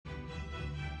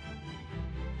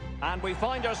And we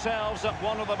find ourselves at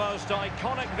one of the most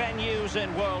iconic venues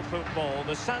in world football,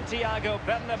 the Santiago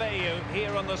Bernabeu,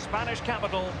 here in the Spanish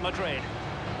capital, Madrid.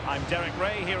 I'm Derek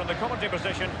Ray here in the commentary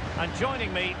position, and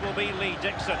joining me will be Lee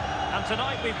Dixon. And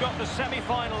tonight we've got the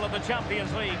semi-final of the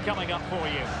Champions League coming up for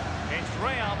you. It's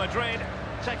Real Madrid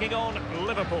taking on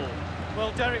Liverpool.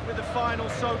 Well, Derek, with the final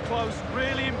so close,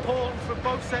 really important for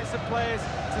both sets of players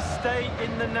to stay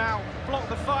in the now. Block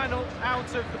the final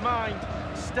out of the mind.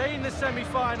 Stay in the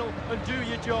semi-final and do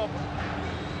your job.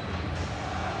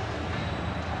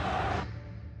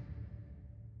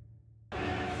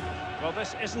 Well,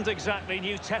 this isn't exactly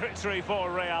new territory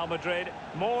for Real Madrid.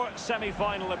 More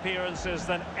semi-final appearances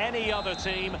than any other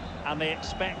team, and they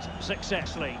expect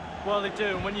success, Lee. Well, they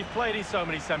do, and when you've played in so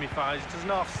many semi-finals, it doesn't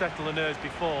half settle the nerves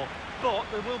before. But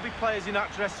there will be players in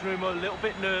that dressing room who are a little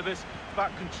bit nervous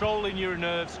about controlling your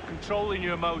nerves, controlling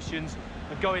your emotions,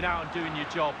 and going out and doing your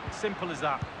job. Simple as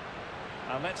that.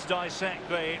 And let's dissect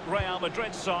the Real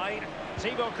Madrid side.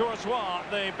 Thibaut Courtois,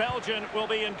 the Belgian, will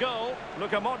be in goal.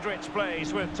 Luka Modric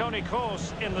plays with Toni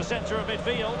Kroos in the centre of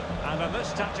midfield. And in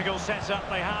this tactical setup,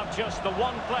 they have just the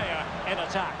one player in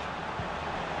attack.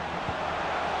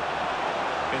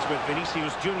 Is with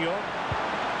Vinicius Junior.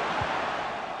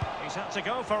 He's had to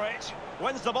go for it.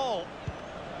 Wins the ball.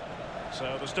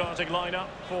 So the starting lineup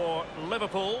for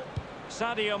Liverpool.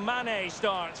 Sadio Mane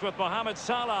starts with Mohamed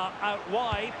Salah out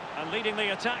wide, and leading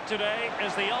the attack today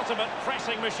is the ultimate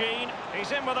pressing machine.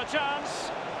 He's in with a chance.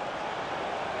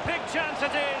 Big chance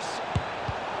it is.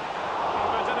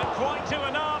 But didn't quite do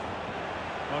enough.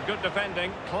 Well, good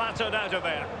defending, clattered out of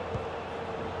there.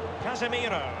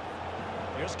 Casemiro.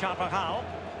 Here's Carvajal.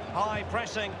 High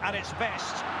pressing at its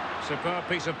best. Superb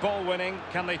piece of ball winning.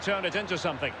 Can they turn it into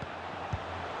something?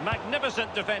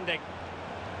 Magnificent defending.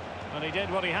 And he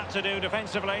did what he had to do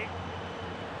defensively.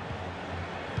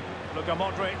 Luka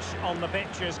Modric on the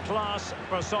pitch is class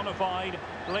personified.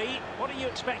 Lee, what are you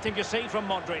expecting to see from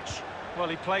Modric? Well,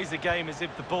 he plays the game as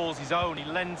if the ball's his own. He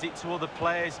lends it to other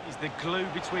players. He's the glue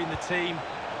between the team.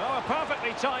 Oh, a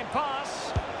perfectly timed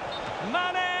pass.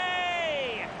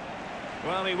 Mane!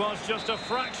 Well, he was just a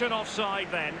fraction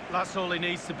offside then. That's all he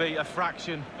needs to be, a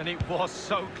fraction. And it was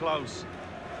so close.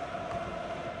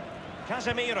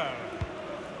 Casemiro.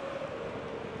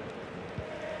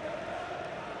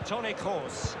 Toni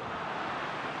Kroos.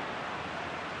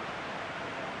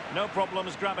 No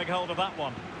problems grabbing hold of that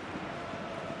one.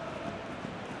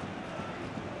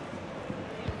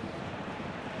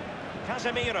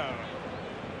 Casemiro.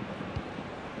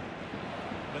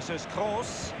 This is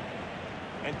Kroos.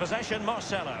 In possession,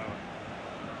 Marcelo.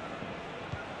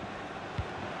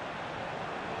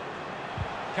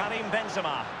 Karim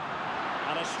Benzema.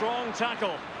 And a strong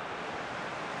tackle.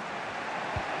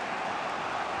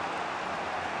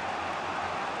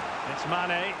 It's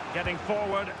Mane getting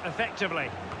forward effectively.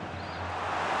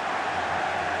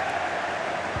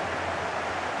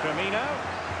 Firmino.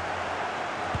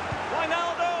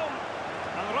 Wijnaldum.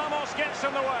 And Ramos gets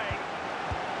in the way.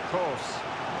 Kroos.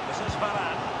 This is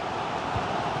Varane.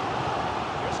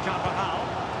 Here's Carvajal.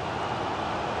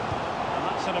 And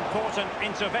that's an important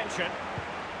intervention.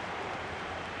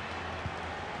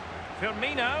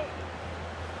 Firmino.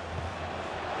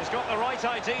 He's got the right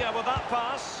idea with that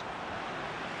pass.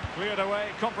 Cleared away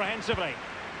comprehensively.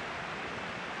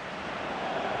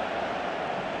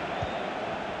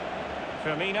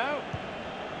 Firmino.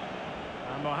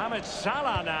 And Mohamed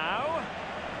Salah now.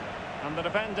 And the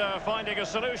defender finding a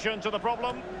solution to the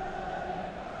problem.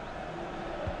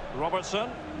 Robertson.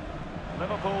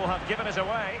 Liverpool have given it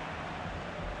away.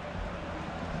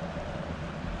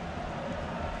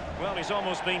 Well, he's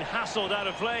almost been hassled out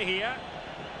of play here.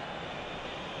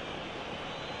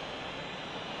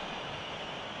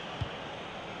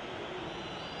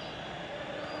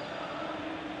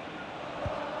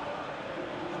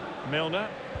 Milner.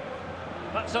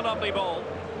 That's a lovely ball.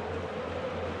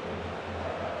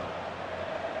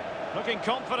 Looking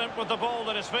confident with the ball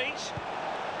at his feet.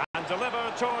 And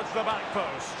delivered towards the back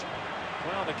post.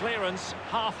 Well, the clearance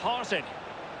half-hearted.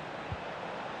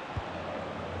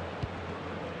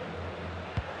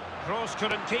 Kroos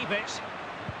couldn't keep it.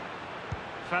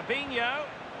 Fabinho.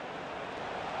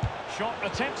 Shot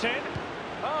attempted.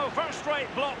 Oh, first-rate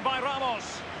block by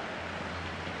Ramos.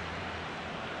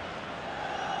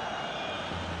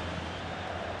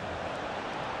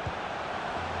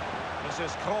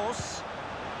 This is Kroos.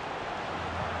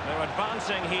 They're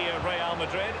advancing here, Real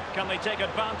Madrid. Can they take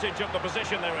advantage of the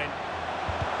position they're in?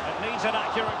 It needs an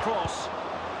accurate cross.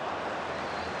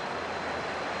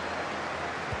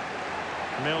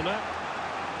 Milner.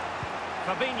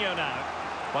 Fabinho now.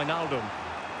 Wijnaldum.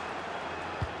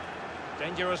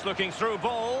 Dangerous looking through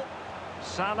ball.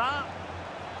 Salah.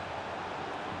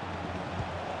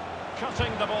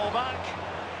 Cutting the ball back.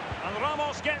 And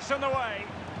Ramos gets in the way.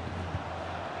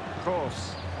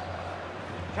 Kroos.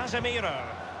 Casemiro.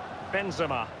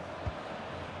 Benzema.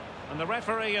 And the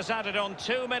referee has added on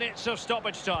 2 minutes of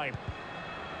stoppage time.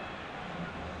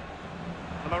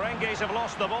 The Merengues have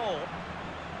lost the ball.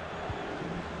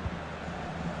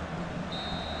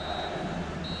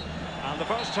 And the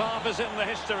first half is in the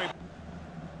history.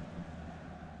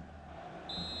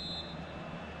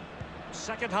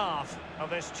 Second half of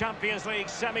this Champions League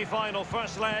semi-final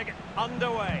first leg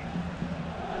underway.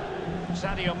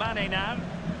 Sadio Mane now.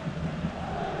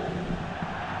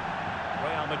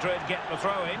 Real Madrid get the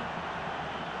throw-in.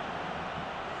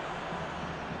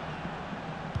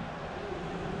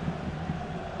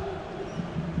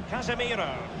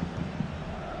 Casemiro.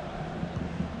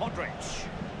 Modric.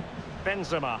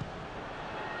 Benzema.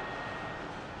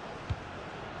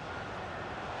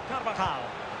 Carvajal.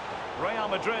 Real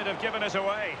Madrid have given us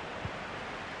away.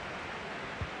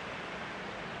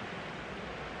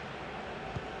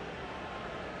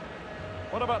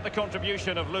 What about the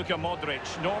contribution of Luka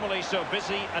Modric? Normally so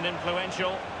busy and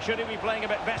influential. Should he be playing a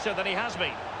bit better than he has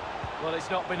been? Well, it's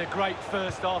not been a great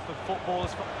first half of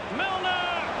footballers. Milner!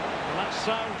 And that's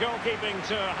sound goalkeeping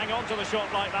to hang on to the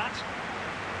shot like that.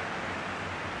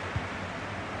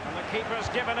 And the keeper's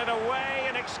given it away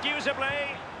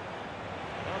inexcusably.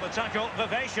 Well, the tackle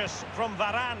vivacious from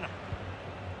Varane.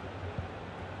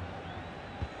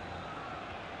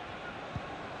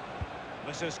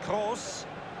 This is Kroos.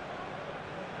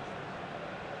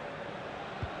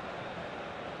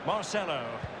 Marcelo.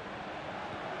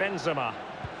 Benzema.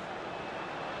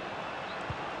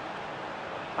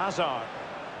 Hazard.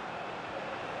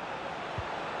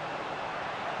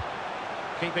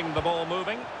 Keeping the ball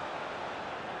moving.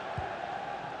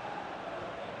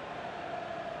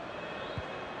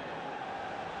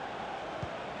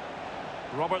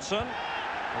 Robertson.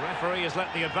 The referee has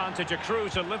let the advantage accrue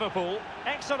to Liverpool.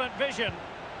 Excellent vision.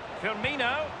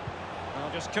 Firmino.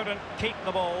 Well, just couldn't keep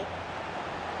the ball.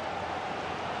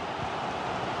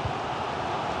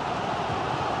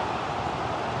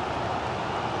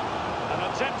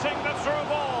 And attempting the through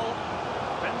ball.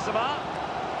 Benzema.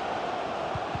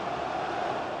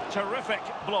 Terrific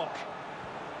block.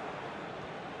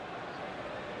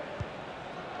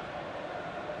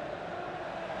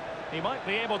 He might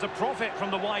be able to profit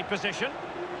from the wide position.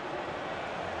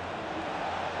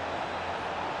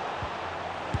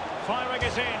 Firing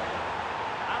is in.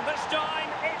 And this time,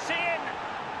 it's in.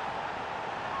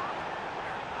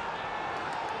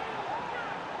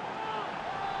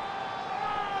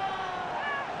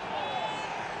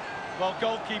 Well,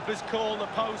 goalkeepers call the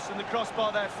post and the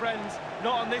crossbar their friends.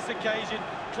 Not on this occasion.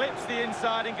 Clips the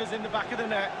inside and goes in the back of the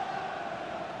net.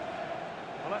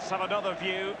 Well, let's have another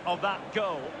view of that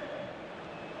goal.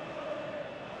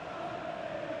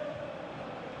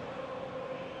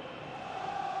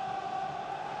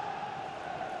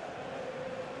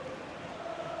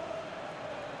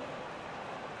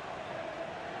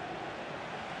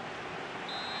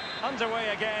 Underway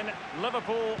again,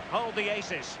 Liverpool hold the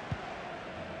aces.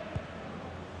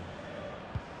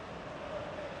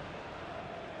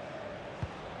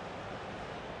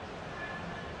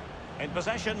 In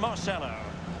possession, Marcelo.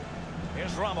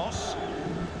 Here's Ramos.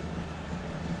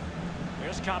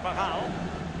 Here's Carvajal.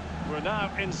 We're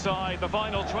now inside the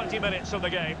final 20 minutes of the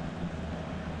game.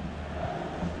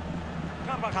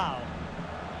 Carvajal.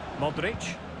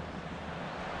 Modric.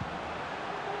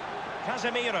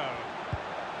 Casemiro.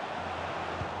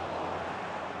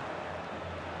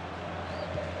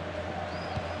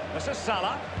 This is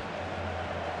Salah.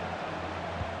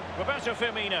 Roberto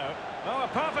Firmino. Oh, a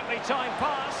perfectly timed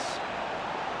pass.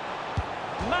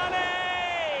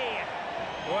 Mane!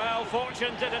 Well,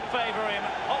 fortune didn't favour him.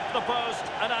 Off the post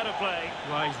and out of play.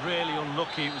 Well, he's really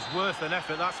unlucky. It was worth an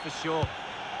effort, that's for sure.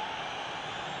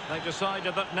 They've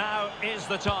decided that now is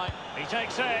the time. He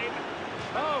takes aim.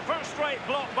 Oh, first-rate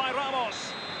block by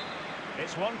Ramos.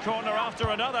 It's one corner after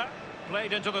another.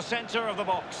 Played into the centre of the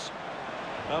box.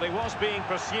 Well, he was being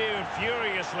pursued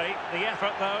furiously. The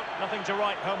effort, though, nothing to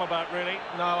write home about, really.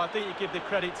 No, I think you give the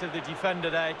credit to the defender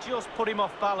there. Just put him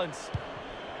off balance.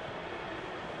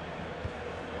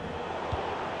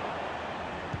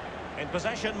 In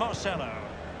possession, Marcelo.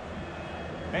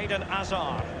 Eden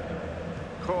Hazard.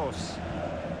 Kroos.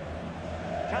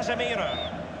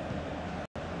 Casemiro.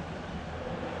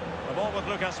 The ball with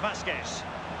Lucas Vazquez.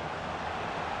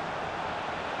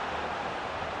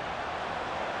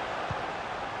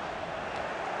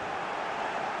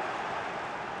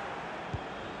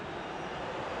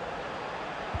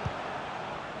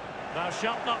 Now,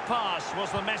 shall not pass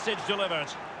was the message delivered.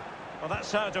 Well,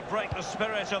 that's how to break the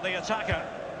spirit of the attacker.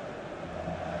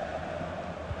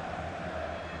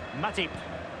 Matip.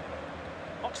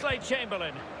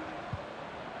 Oxlade-Chamberlain.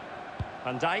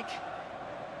 Van Dijk.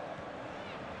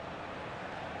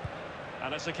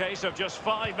 And it's a case of just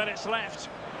 5 minutes left.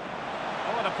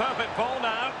 Oh, and a perfect ball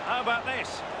now. How about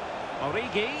this?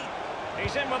 Origi.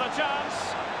 He's in with a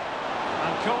chance.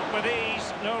 And caught with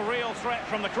ease. No real threat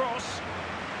from the cross.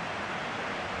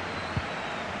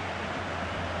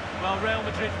 Well, Real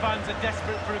Madrid fans are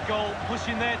desperate for a goal,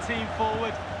 pushing their team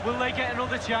forward. Will they get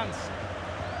another chance?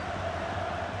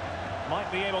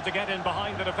 Might be able to get in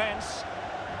behind the defence.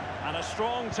 And a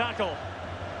strong tackle.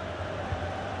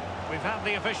 We've had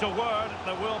the official word.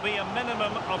 There will be a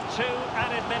minimum of 2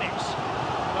 added minutes.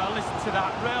 Well, listen to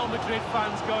that. Real Madrid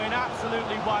fans going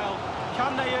absolutely wild.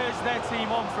 Can they urge their team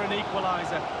on for an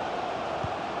equaliser?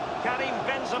 Karim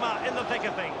Benzema in the thick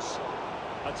of things.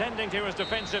 Attending to his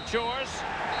defensive chores.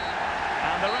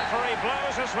 And the referee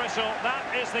blows his whistle. That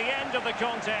is the end of the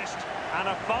contest. And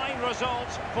a fine result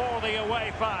for the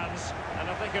away fans. And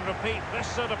if they can repeat this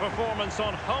sort of performance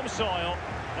on home soil,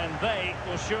 then they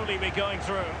will surely be going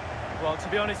through. Well, to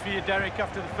be honest with you, Derek,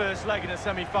 after the first leg in a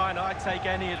semi-final, I'd take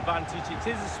any advantage. It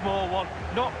is a small one,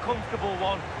 not comfortable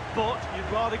one, but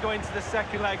you'd rather go into the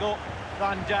second leg up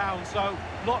than down. So,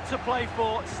 lot to play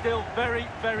for, still very,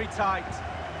 very tight.